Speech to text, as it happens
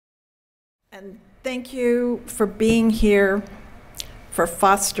And thank you for being here, for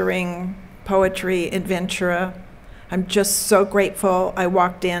fostering poetry in Ventura. I'm just so grateful. I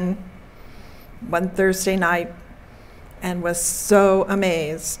walked in one Thursday night and was so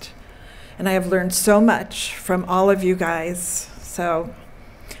amazed. And I have learned so much from all of you guys. So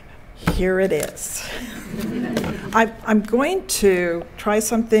here it is. I'm going to try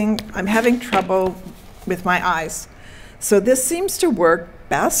something. I'm having trouble with my eyes. So this seems to work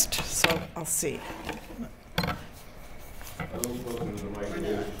best, so I'll see.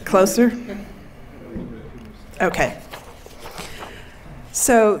 Closer? Okay.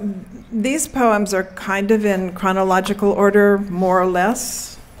 So these poems are kind of in chronological order, more or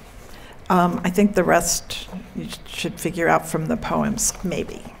less. I think the rest you should figure out from the poems,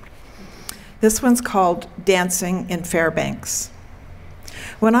 maybe. This one's called Dancing in Fairbanks.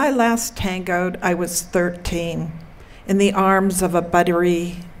 When I last tangoed, I was 13, in the arms of a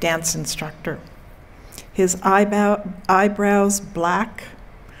buttery dance instructor. His eyebrows black,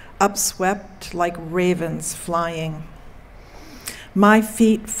 upswept like ravens flying. My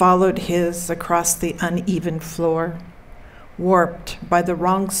feet followed his across the uneven floor, warped by the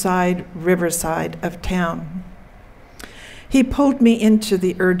wrong side riverside of town. He pulled me into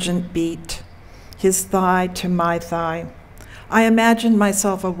the urgent beat, his thigh to my thigh. I imagined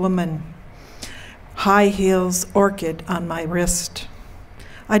myself a woman, high heels orchid on my wrist.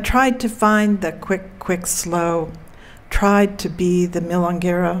 I tried to find the quick, quick, slow, tried to be the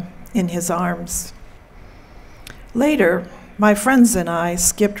milonguera in his arms. Later, my friends and I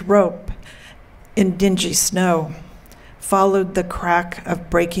skipped rope in dingy snow, followed the crack of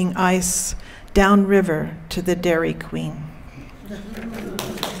breaking ice downriver to the Dairy Queen.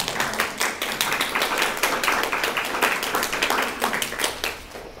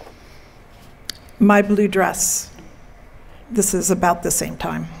 My blue dress. This is about the same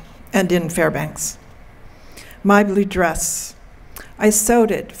time, and in Fairbanks. My blue dress. I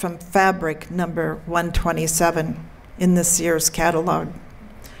sewed it from fabric number 127 in the Sears catalog.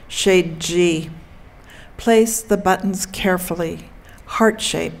 Shade G. Place the buttons carefully,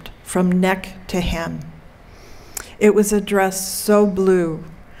 heart-shaped from neck to hem. It was a dress so blue,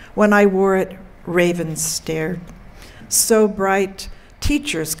 when I wore it, ravens stared. So bright,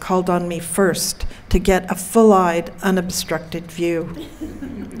 teachers called on me first to get a full-eyed, unobstructed view.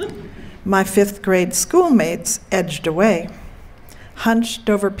 My 5th grade schoolmates edged away, hunched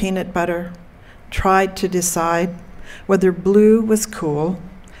over peanut butter, tried to decide whether blue was cool,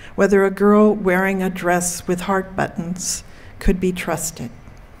 whether a girl wearing a dress with heart buttons could be trusted.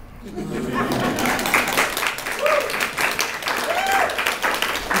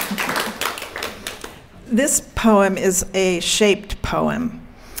 This poem is a shaped poem.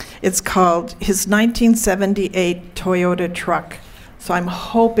 It's called his 1978 Toyota truck. So I'm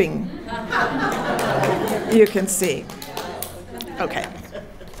hoping you can see. Okay.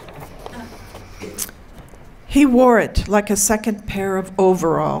 He wore it like a second pair of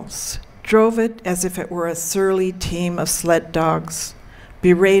overalls, drove it as if it were a surly team of sled dogs,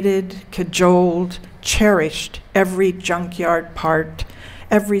 berated, cajoled, cherished every junkyard part,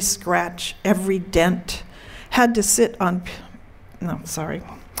 every scratch, every dent, had to sit on,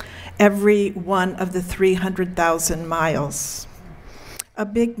 every one of the 300,000 miles. A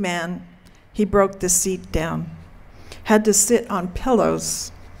big man, he broke the seat down, had to sit on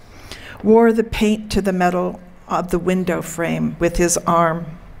pillows, wore the paint to the metal of the window frame with his arm.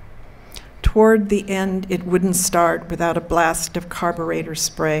 Toward the end, it wouldn't start without a blast of carburetor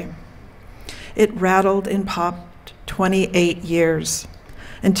spray. It rattled and popped 28 years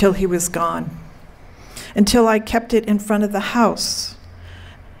until he was gone, until I kept it in front of the house,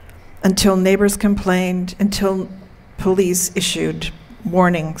 until neighbors complained, until police issued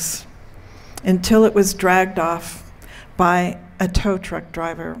warnings, until it was dragged off by a tow truck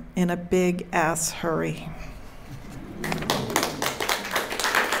driver in a big-ass hurry.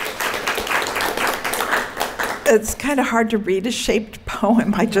 It's kind of hard to read a shaped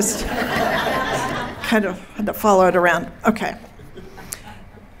poem. I just kind of had to follow it around. Okay.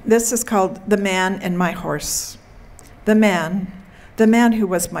 This is called The Man and My Horse. The man who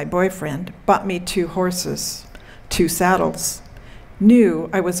was my boyfriend, bought me 2 horses, 2 saddles, knew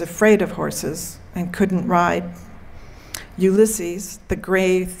I was afraid of horses and couldn't ride. Ulysses, the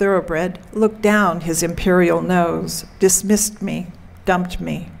gray thoroughbred, looked down his imperial nose, dismissed me, dumped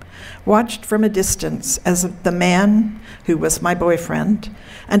me, watched from a distance as the man who was my boyfriend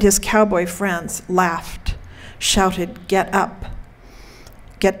and his cowboy friends laughed, shouted, "Get up,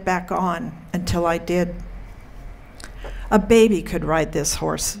 get back on," until I did. "A baby could ride this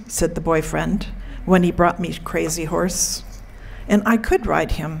horse," said the boyfriend when he brought me Crazy Horse. And I could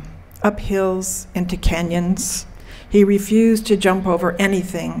ride him, up hills into canyons. He refused to jump over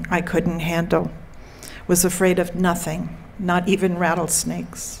anything I couldn't handle, was afraid of nothing, not even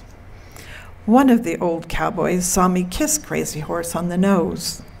rattlesnakes. One of the old cowboys saw me kiss Crazy Horse on the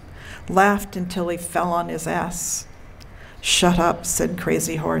nose, laughed until he fell on his ass. "Shut up," said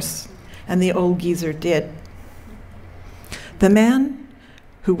Crazy Horse, and the old geezer did. The man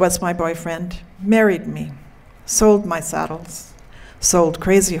who was my boyfriend married me, sold my saddles, sold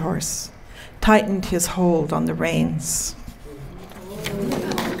Crazy Horse, tightened his hold on the reins.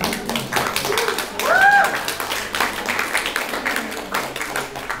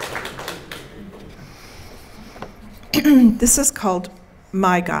 This is called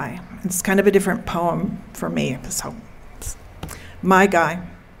My Guy. It's kind of a different poem for me. So, my guy,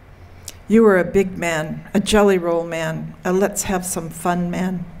 you were a big man, a jelly roll man, a let's have some fun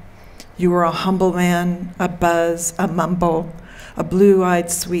man. You were a humble man, a buzz, a mumble, a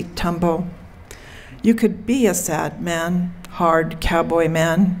blue-eyed sweet tumble. You could be a sad man, hard cowboy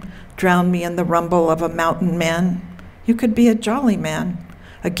man, drown me in the rumble of a mountain man. You could be a jolly man,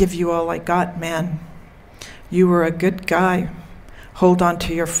 a give you all I got man. You were a good guy, hold on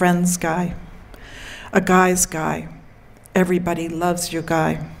to your friends guy, a guy's guy, everybody loves you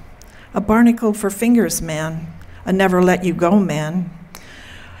guy, a barnacle for fingers man, a never let you go man,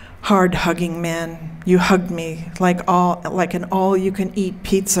 hard hugging man. You hugged me like an all you can eat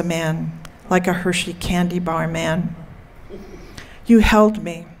pizza man, like a Hershey candy bar man. You held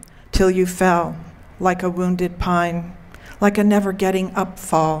me till you fell, like a wounded pine, like a never getting up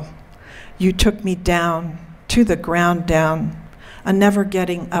fall. You took me down, to the ground down, a never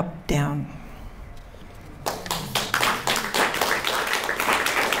getting up down.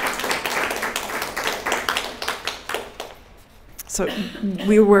 So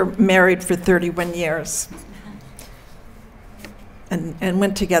we were married for 31 years and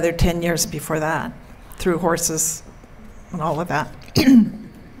went together 10 years before that, through horses and all of that.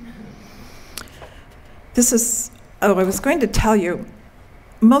 I was going to tell you,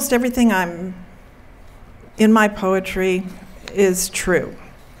 most everything in my poetry is true.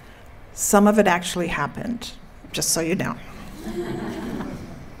 Some of it actually happened, just so you know.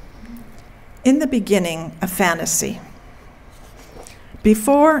 In the beginning, a fantasy.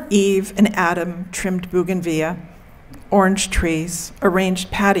 Before Eve and Adam trimmed bougainvillea, orange trees,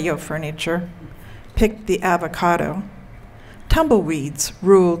 arranged patio furniture, picked the avocado, tumbleweeds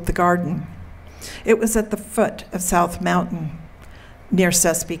ruled the garden. It was at the foot of South Mountain, near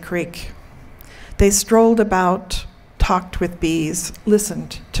Sespe Creek. They strolled about, talked with bees,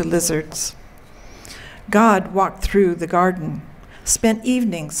 listened to lizards. God walked through the garden, spent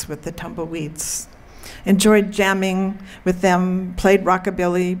evenings with the tumbleweeds, enjoyed jamming with them, played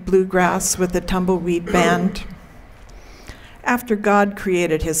rockabilly, bluegrass with the tumbleweed band. After God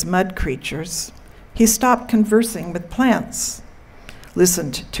created his mud creatures, he stopped conversing with plants,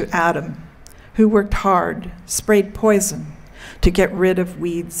 listened to Adam, who worked hard, sprayed poison to get rid of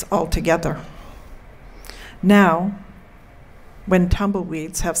weeds altogether. Now, when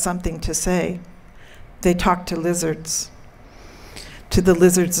tumbleweeds have something to say, they talk to lizards, to the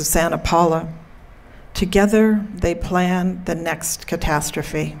lizards of Santa Paula. Together, they plan the next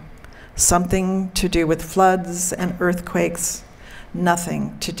catastrophe, something to do with floods and earthquakes,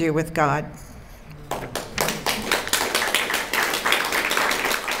 nothing to do with God.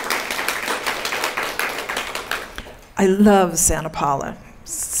 I love Santa Paula.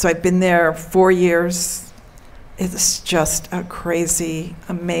 So I've been there 4 years. It's just a crazy,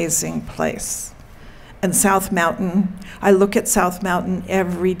 amazing place. And South Mountain, I look at South Mountain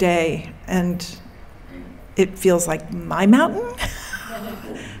every day and it feels like my mountain.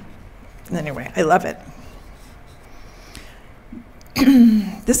 Anyway, I love it.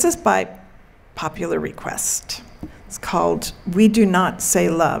 This is by popular request. It's called We Do Not Say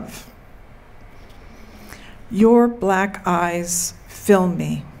Love. Your black eyes fill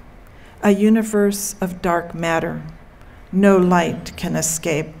me, a universe of dark matter. No light can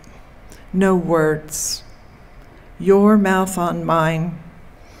escape, no words. Your mouth on mine.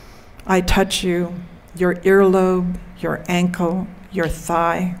 I touch you, your earlobe, your ankle, your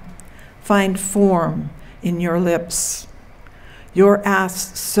thigh. Find form in your lips. Your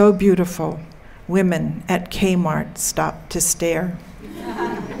ass so beautiful, women at Kmart stop to stare.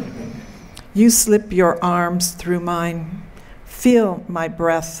 You slip your arms through mine. Feel my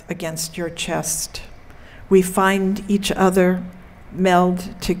breath against your chest. We find each other,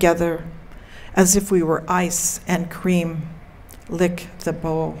 meld together, as if we were ice and cream. Lick the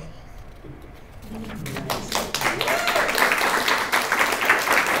bowl.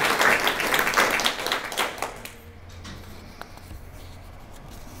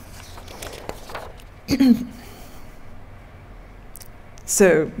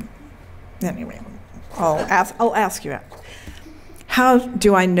 So, anyway, I'll ask you out. How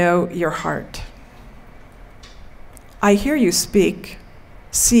do I know your heart? I hear you speak,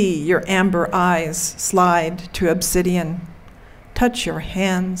 see your amber eyes slide to obsidian, touch your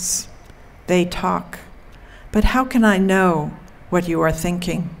hands, they talk. But how can I know what you are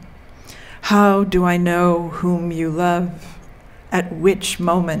thinking? How do I know whom you love, at which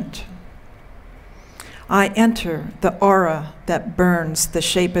moment? I enter the aura that burns the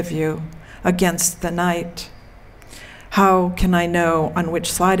shape of you against the night. How can I know on which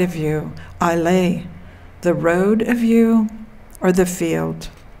side of you I lay, the road of you or the field?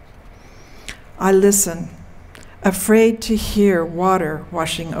 I listen, afraid to hear water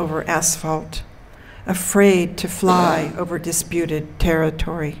washing over asphalt, afraid to fly over disputed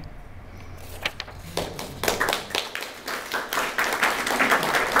territory.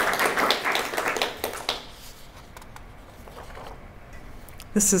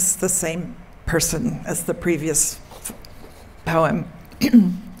 This is the same person as the previous poem.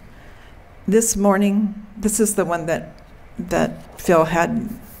 This morning, this is the one that Phil had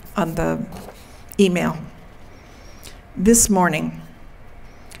on the email. This morning,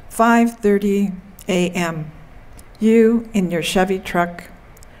 5:30 a.m., you in your Chevy truck,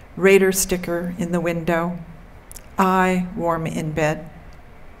 Raider sticker in the window, I warm in bed.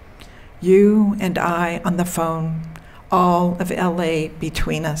 You and I on the phone, all of LA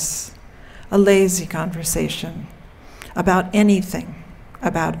between us, a lazy conversation about anything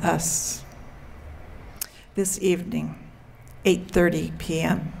about us. This evening, 8:30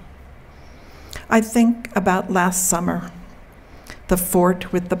 p.m. I think about last summer, the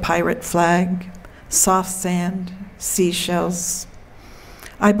fort with the pirate flag, soft sand, seashells.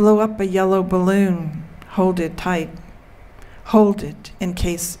 I blow up a yellow balloon, hold it tight, hold it in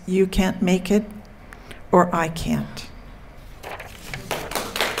case you can't make it or I can't.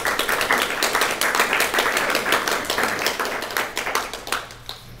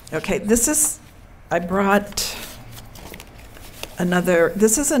 Okay, I brought another,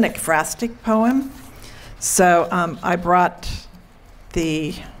 this is an ekphrastic poem. So I brought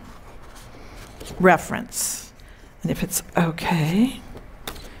the reference. And if it's okay,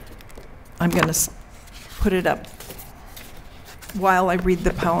 I'm going to put it up while I read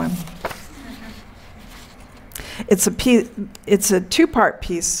the poem. It's a two-part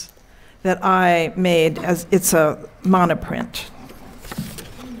piece that I made as it's a monoprint.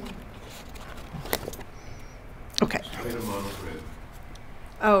 Okay.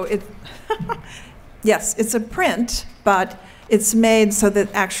 Oh, yes, it's a print, but it's made so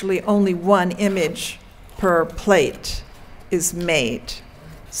that actually only one image per plate is made.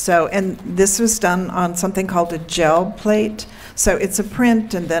 So, and this was done on something called a gel plate. So it's a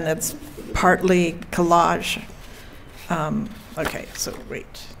print and then it's partly collage. Okay, so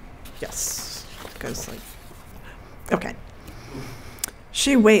wait. Yes, it goes like, okay.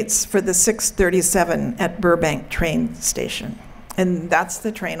 She waits for the 6:37 at Burbank train station. And that's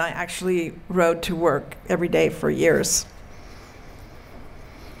the train I actually rode to work every day for years.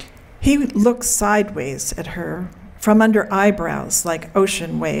 He looks sideways at her, from under eyebrows like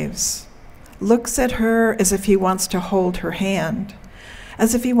ocean waves. Looks at her as if he wants to hold her hand,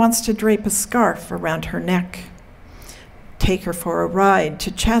 as if he wants to drape a scarf around her neck. Take her for a ride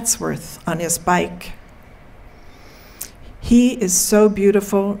to Chatsworth on his bike. He is so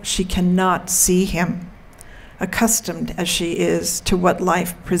beautiful she cannot see him, accustomed as she is to what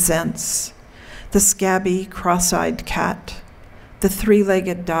life presents. The scabby, cross-eyed cat, the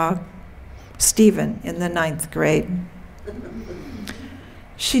three-legged dog, Stephen in the 9th grade.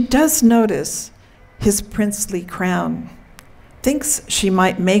 She does notice his princely crown, thinks she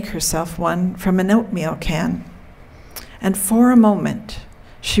might make herself one from an oatmeal can. And for a moment,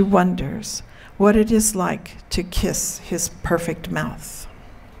 she wonders what it is like to kiss his perfect mouth.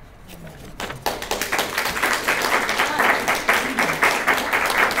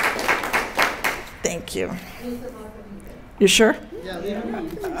 Thank you. You sure?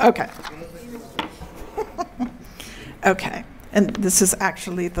 Okay. Okay, and this is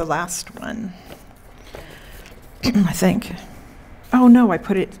actually the last one, I think. Oh no, I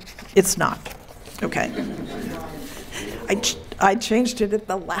put it, it's not. Okay. I changed it at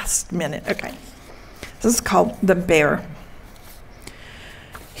the last minute. Okay. This is called The Bear.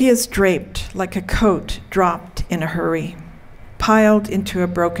 He is draped like a coat dropped in a hurry, piled into a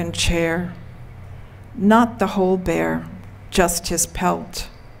broken chair. Not the whole bear, just his pelt.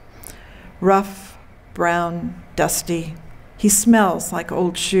 Rough, brown, dusty. He smells like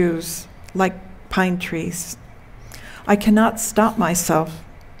old shoes, like pine trees. I cannot stop myself.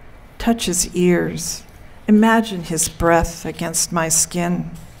 touch his ears, imagine his breath against my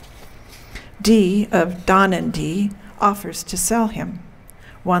skin. D of Don and D offers to sell him,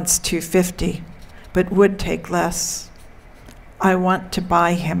 wants $250, but would take less. I want to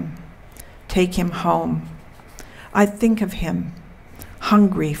buy him, take him home. I think of him,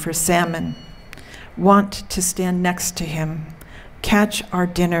 hungry for salmon, want to stand next to him, catch our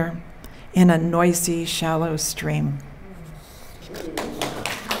dinner in a noisy, shallow stream.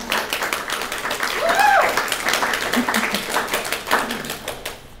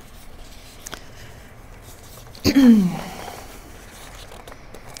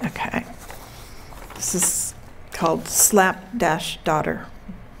 Okay, this is called Slapdash Daughter.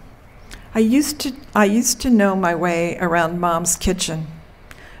 I used to know my way around Mom's kitchen.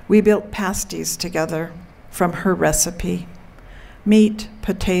 We built pasties together from her recipe. Meat,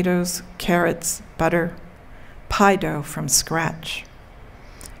 potatoes, carrots, butter, pie dough from scratch.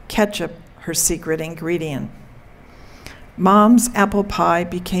 Ketchup, her secret ingredient. Mom's apple pie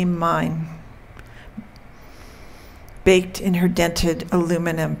became mine, baked in her dented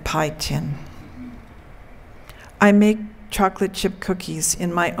aluminum pie tin. I make chocolate chip cookies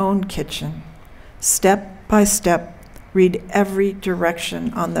in my own kitchen. Step by step, read every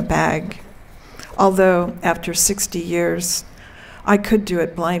direction on the bag. Although after 60 years, I could do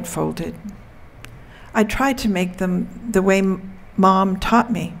it blindfolded. I tried to make them the way Mom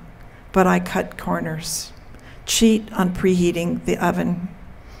taught me, but I cut corners, cheat on preheating the oven,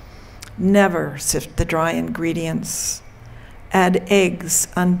 never sift the dry ingredients, add eggs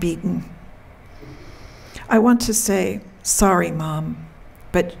unbeaten. I want to say, sorry, Mom,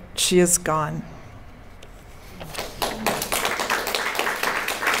 but she is gone.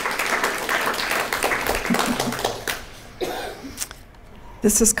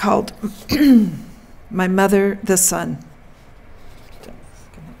 This is called My Mother, the Sun.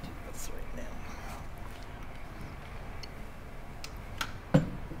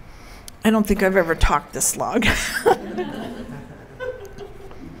 I don't think I've ever talked this long.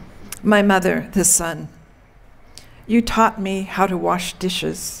 My mother, the sun. You taught me how to wash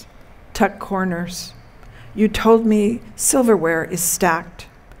dishes, tuck corners. You told me silverware is stacked.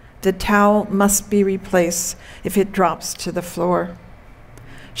 The towel must be replaced if it drops to the floor.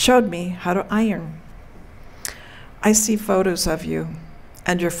 Showed me how to iron. I see photos of you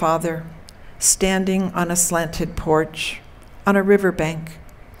and your father standing on a slanted porch on a riverbank.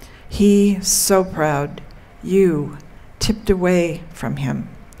 He so proud, you tipped away from him,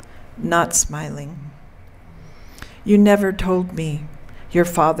 not smiling. You never told me your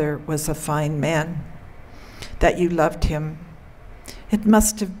father was a fine man, that you loved him. It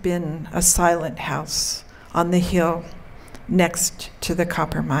must have been a silent house on the hill next to the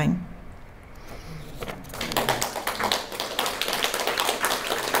copper mine.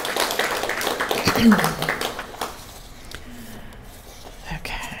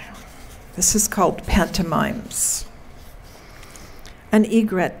 Okay, this is called Pantomimes. An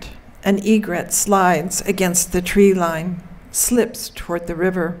egret slides against the tree line, slips toward the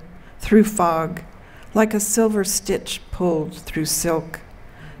river, through fog, like a silver stitch pulled through silk,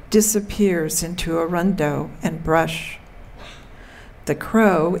 disappears into a rondeau and brush. The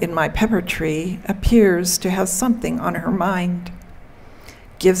crow in my pepper tree appears to have something on her mind,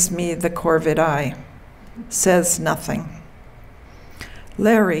 gives me the corvid eye, says nothing.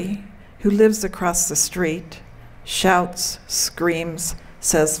 Larry, who lives across the street, shouts, screams,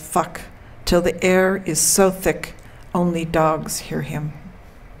 says fuck, till the air is so thick only dogs hear him.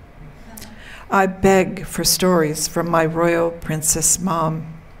 I beg for stories from my royal princess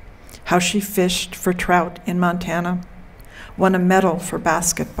mom, how she fished for trout in Montana, won a medal for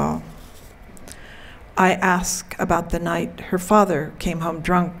basketball. I ask about the night her father came home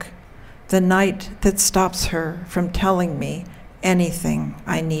drunk, the night that stops her from telling me anything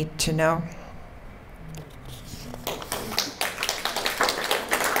I need to know.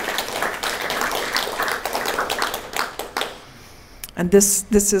 And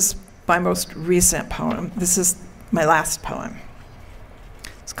this is my most recent poem. This is my last poem.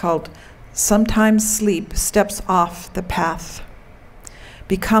 It's called Sometimes Sleep Steps Off the Path,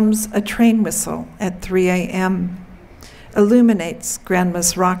 becomes a train whistle at 3 a.m., illuminates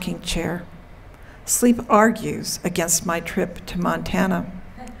Grandma's rocking chair. Sleep argues against my trip to Montana,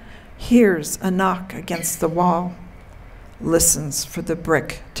 hears a knock against the wall, listens for the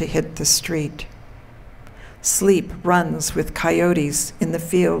brick to hit the street. Sleep runs with coyotes in the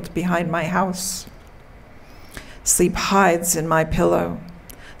field behind my house. Sleep hides in my pillow,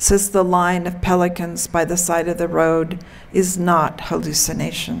 says the line of pelicans by the side of the road is not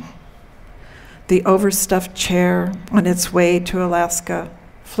hallucination. The overstuffed chair on its way to Alaska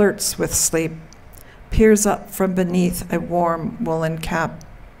flirts with sleep, peers up from beneath a warm woolen cap.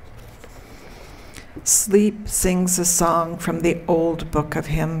 Sleep sings a song from the old book of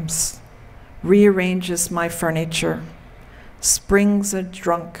hymns, rearranges my furniture, springs a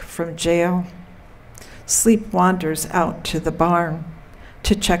drunk from jail. Sleep wanders out to the barn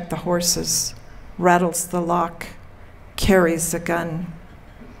to check the horses, rattles the lock, carries a gun.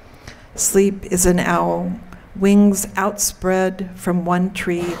 Sleep is an owl, wings outspread from one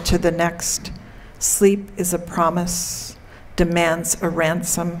tree to the next. Sleep is a promise, demands a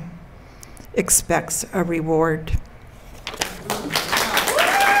ransom, expects a reward.